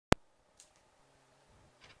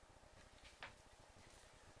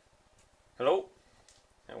Hello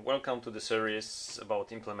and welcome to the series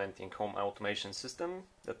about implementing home automation system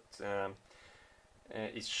that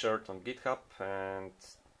is shared on GitHub, and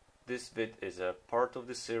this vid is a part of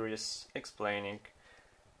the series explaining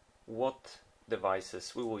what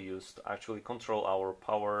devices we will use to actually control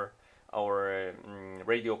our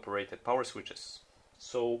radio operated power switches.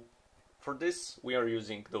 So for this we are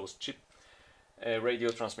using those cheap radio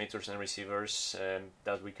transmitters and receivers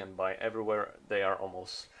that we can buy everywhere. They are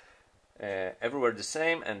almost everywhere the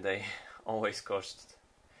same, and they always cost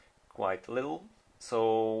quite little.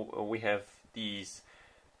 So we have these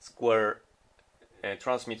square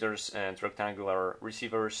transmitters and rectangular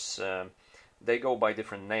receivers. They go by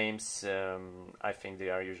different names. I think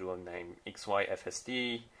they are usually named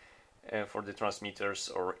XY-FST for the transmitters,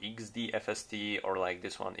 or XD-FST, or like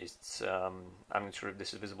this one is I'm not sure if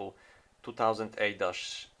this is visible,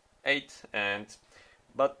 2008-8,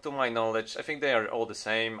 but to my knowledge I think they are all the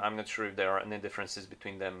same. I'm not sure if there are any differences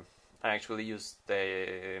between them. I actually used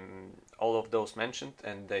all of those mentioned,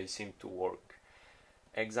 and they seem to work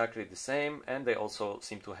exactly the same, and they also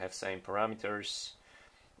seem to have same parameters.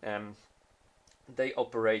 They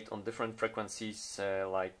operate on different frequencies,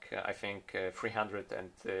 like I think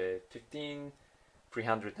 315,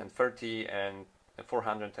 330 and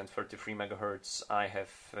 433 megahertz. I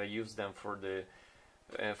have used them for the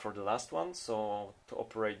last one, so to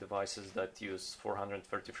operate devices that use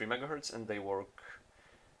 433 megahertz, and they work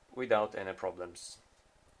without any problems.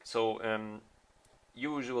 So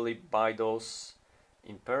you usually buy those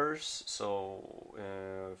in pairs, so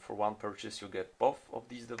for one purchase you get both of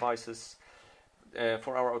these devices.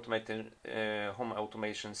 For our automated home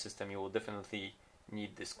automation system, you will definitely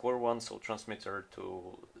need the square one, so transmitter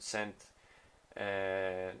to send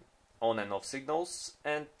on and off signals,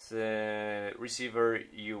 and receiver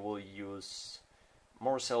you will use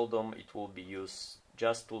more seldom. It will be used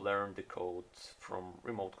just to learn the code from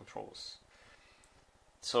remote controls.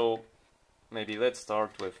 So maybe let's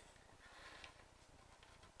start with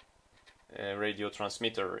radio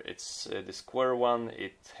transmitter. It's the square one.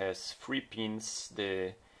 It has 3 pins: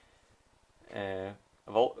 the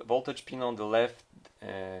voltage pin on the left,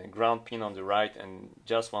 ground pin on the right, and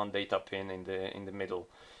just one data pin in the middle.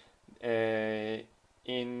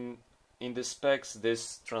 In the specs,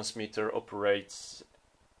 this transmitter operates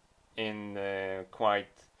in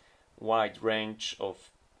quite wide range of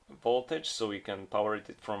voltage, so we can power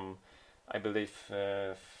it from, I believe,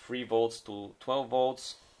 3 volts to 12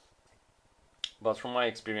 volts. But from my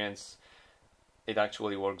experience, it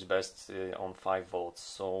actually works best on 5 volts,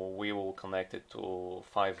 so we will connect it to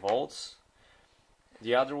 5 volts.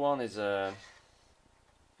 The other one is a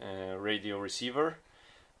radio receiver.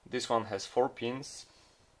 This one has 4 pins,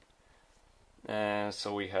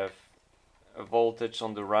 so we have a voltage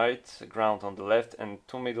on the right, ground on the left, and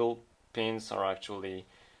 2 middle pins are actually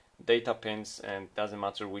data pins, and doesn't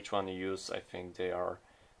matter which one you use. I think they are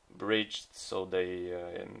bridged, so they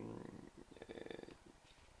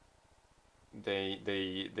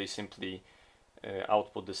simply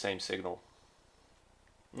output the same signal.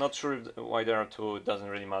 Not sure why there are 2. It doesn't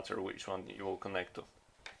really matter which one you will connect to.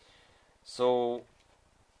 So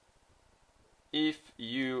if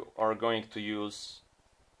you are going to use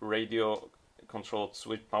radio controlled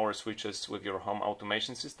power switches with your home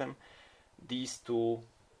automation system, these 2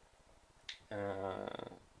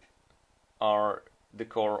 are the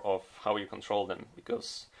core of how you control them,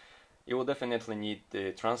 because you will definitely need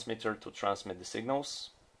the transmitter to transmit the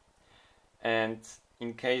signals, and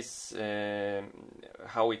in case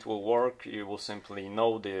how it will work, you will simply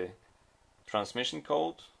know the transmission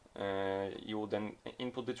code. You will then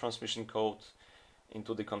input the transmission code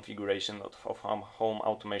into the configuration of home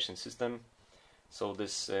automation system. So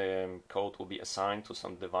this code will be assigned to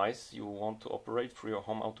some device you want to operate through your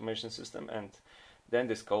home automation system, and then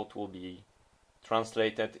this code will be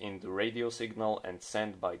translated in the radio signal and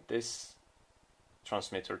sent by this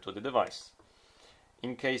transmitter to the device.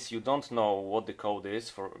 In case you don't know what the code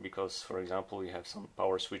is, because for example you have some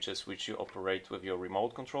power switches which you operate with your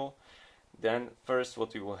remote control, then first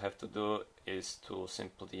what you will have to do is to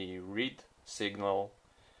simply read signal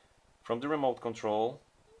from the remote control,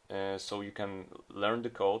 so you can learn the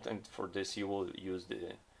code, and for this you will use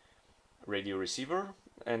the radio receiver,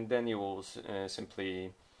 and then you will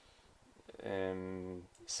simply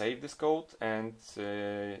save this code and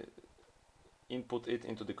input it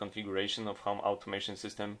into the configuration of home automation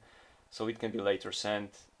system, so it can be later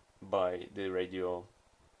sent by the radio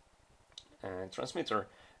transmitter.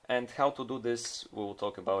 And how to do this, we will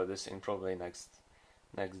talk about this in probably next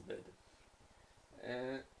vid.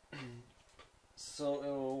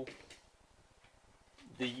 So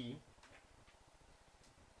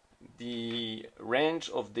the range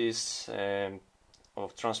of this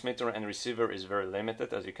of transmitter and receiver is very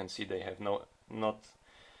limited. As you can see, they have not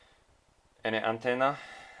any antenna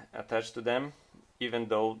attached to them, even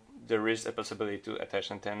though there is a possibility to attach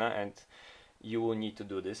antenna, and you will need to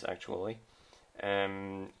do this actually.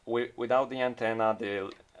 Without the antenna,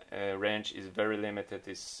 the range is very limited.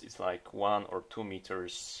 It's like 1 or 2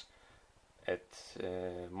 meters at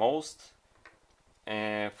most.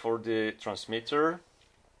 For the transmitter,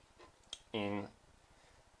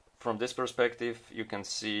 from this perspective, you can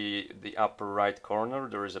see the upper right corner.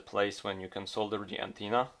 There is a place when you can solder the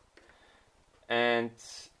antenna. And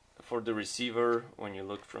for the receiver, when you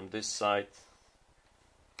look from this side,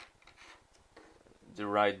 the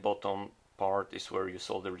right bottom part is where you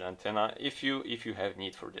solder the antenna, if you have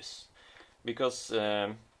need for this. Because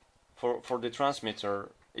for the transmitter,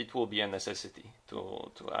 it will be a necessity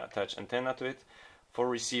to attach antenna to it. For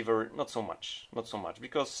receiver, not so much,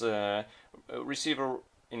 because receiver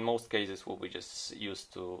in most cases will be just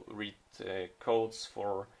used to read codes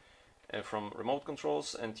from remote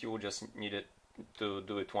controls, and you will just need it to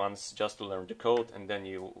do it once just to learn the code, and then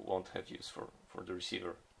you won't have use for the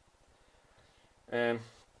receiver.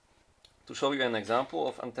 To show you an example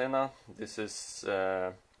of antenna, this is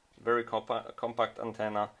a very compact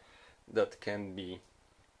antenna that can be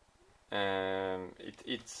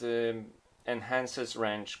it enhances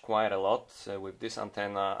range quite a lot. With this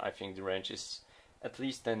antenna, I think the range is at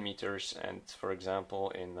least 10 meters, and for example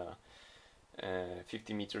in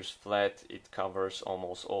 50 meters flat, it covers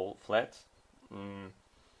almost all flat.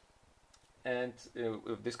 And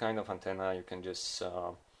with this kind of antenna, you can just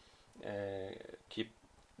keep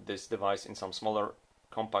this device in some smaller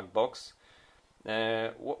compact box.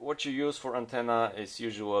 What you use for antenna is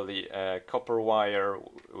usually a copper wire,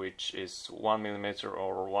 which is 1 millimeter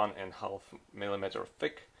or 1.5 millimeter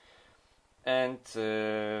thick. And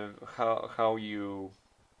how you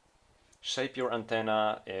shape your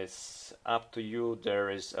antenna is up to you. There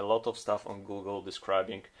is a lot of stuff on Google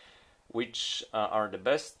describing which are the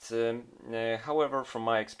best. However, from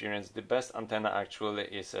my experience, the best antenna actually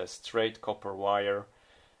is a straight copper wire,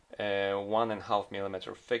 1.5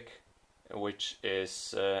 millimeter thick, which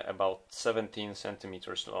is about 17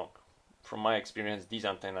 centimeters long. From my experience, these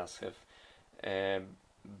antennas have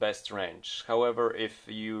best range. However, if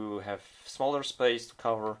you have smaller space to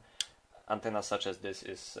cover, antenna such as this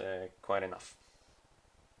is quite enough.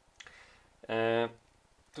 To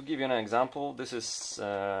give you an example, this is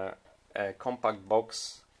a compact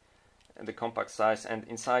box, the compact size, and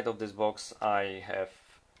inside of this box I have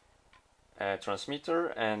a transmitter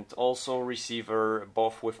and also receiver,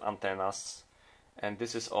 both with antennas, and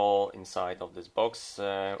this is all inside of this box,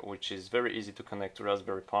 which is very easy to connect to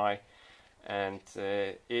Raspberry Pi, and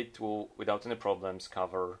it will without any problems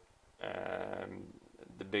cover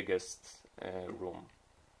the biggest room.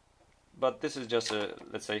 But this is just a,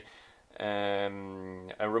 let's say,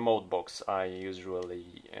 a remote box. I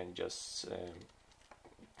usually just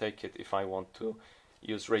take it if I want to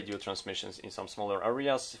use radio transmissions in some smaller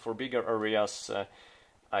areas. For bigger areas,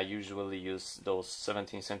 I usually use those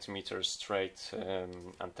 17 centimeters straight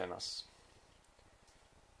antennas.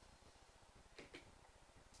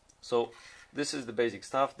 So this is the basic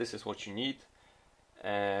stuff. This is what you need: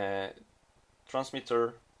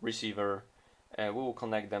 transmitter, receiver. We will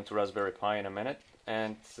connect them to Raspberry Pi in a minute.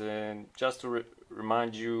 And just to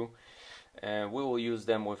remind you, we will use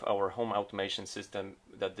them with our home automation system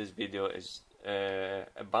that this video is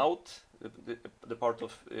about. The part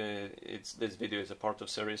of this video is a part of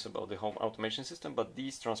series about the home automation system, but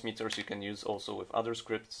these transmitters you can use also with other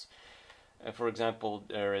scripts. For example,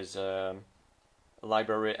 there is a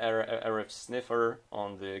library RF sniffer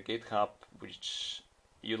on the GitHub which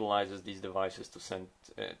utilizes these devices to send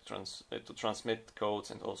to transmit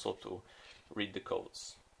codes and also to read the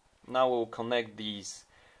codes. Now we'll connect these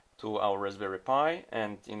to our Raspberry Pi,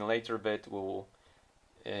 and in a later bit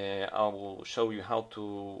I will show you how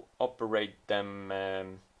to operate them,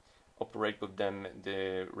 operate with them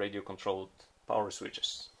the radio controlled power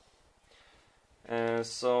switches.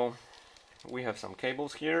 So we have some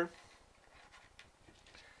cables here.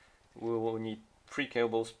 We will need 3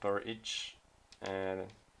 cables per each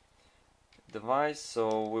device,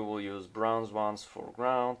 so we will use brown ones for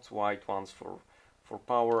ground, white ones for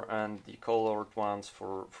power, and the colored ones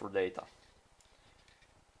for data.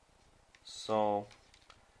 So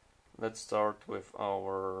let's start with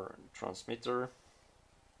our transmitter.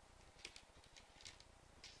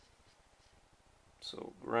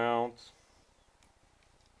 So ground,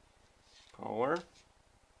 power,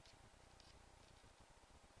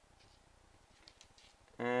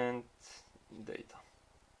 and data.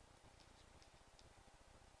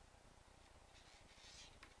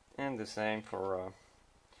 and the same for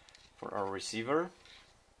our receiver.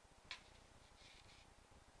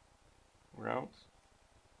 Ground.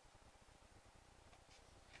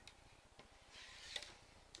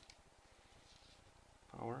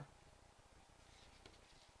 Power.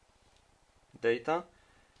 Data.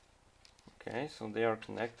 Okay, so they are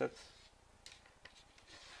connected.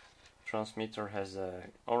 Transmitter has a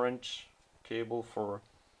orange cable for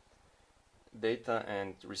data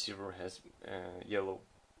and receiver has yellow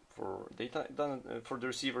for data. It doesn't, for the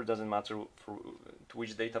receiver doesn't matter to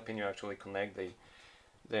which data pin you actually connect,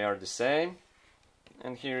 they are the same.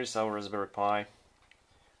 And here is our Raspberry Pi,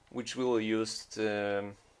 which we'll use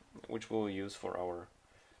for our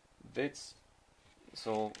bits.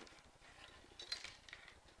 So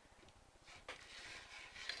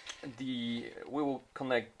we will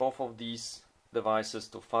connect both of these devices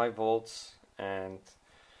to 5 volts, and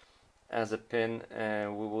as a pin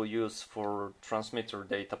we will use for transmitter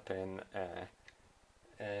data pin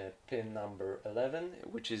pin number 11,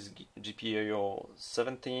 which is GPIO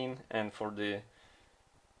 17, and for the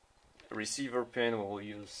receiver pin we will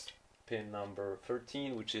use pin number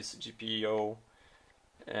 13, which is GPIO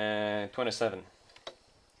 27.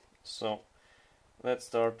 So let's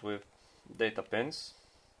start with data pins.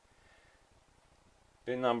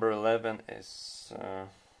 Pin number 11 is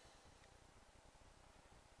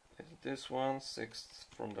this one, 6th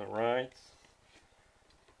from the right.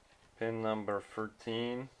 Pin number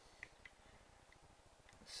 13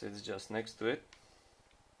 sits just next to it.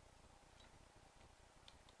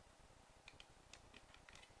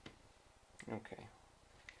 Okay.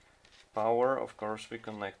 Power, of course, we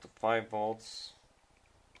connect to 5 volts.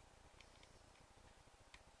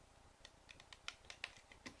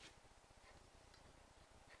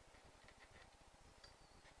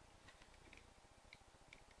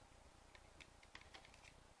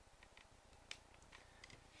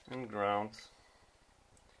 And ground,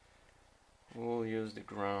 we'll use the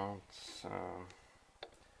ground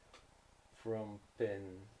from pin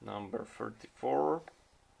number 34.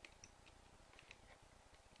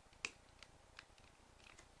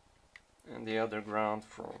 And the other ground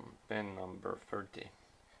from pin number 30.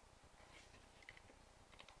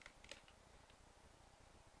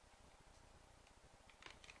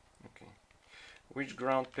 Okay. Which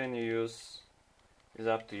ground pin you use is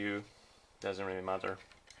up to you, doesn't really matter.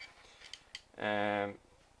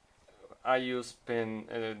 I use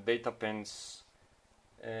data pins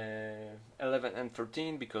 11 and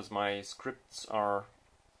 13 because my scripts are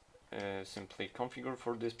simply configured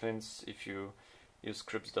for these pins. If you use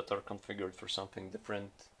scripts that are configured for something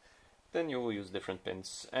different, then you will use different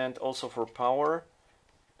pins. And also for power,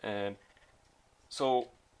 so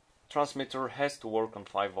transmitter has to work on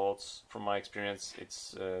 5 volts. From my experience,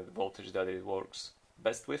 it's the voltage that it works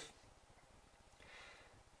best with.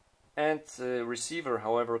 And receiver,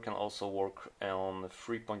 however, can also work on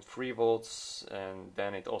 3.3 volts, and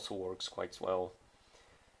then it also works quite well.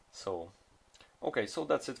 So, okay, so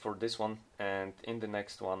that's it for this one, and in the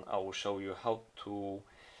next one I will show you how to,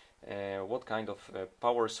 what kind of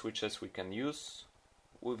power switches we can use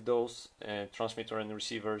with those transmitter and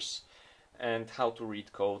receivers, and how to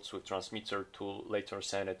read codes with transmitter to later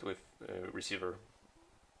send it with receiver.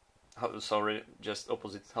 Sorry, just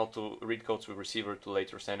opposite, how to read codes with receiver to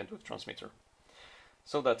later send it with transmitter.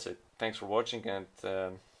 So that's it. Thanks for watching, and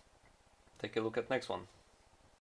take a look at next one.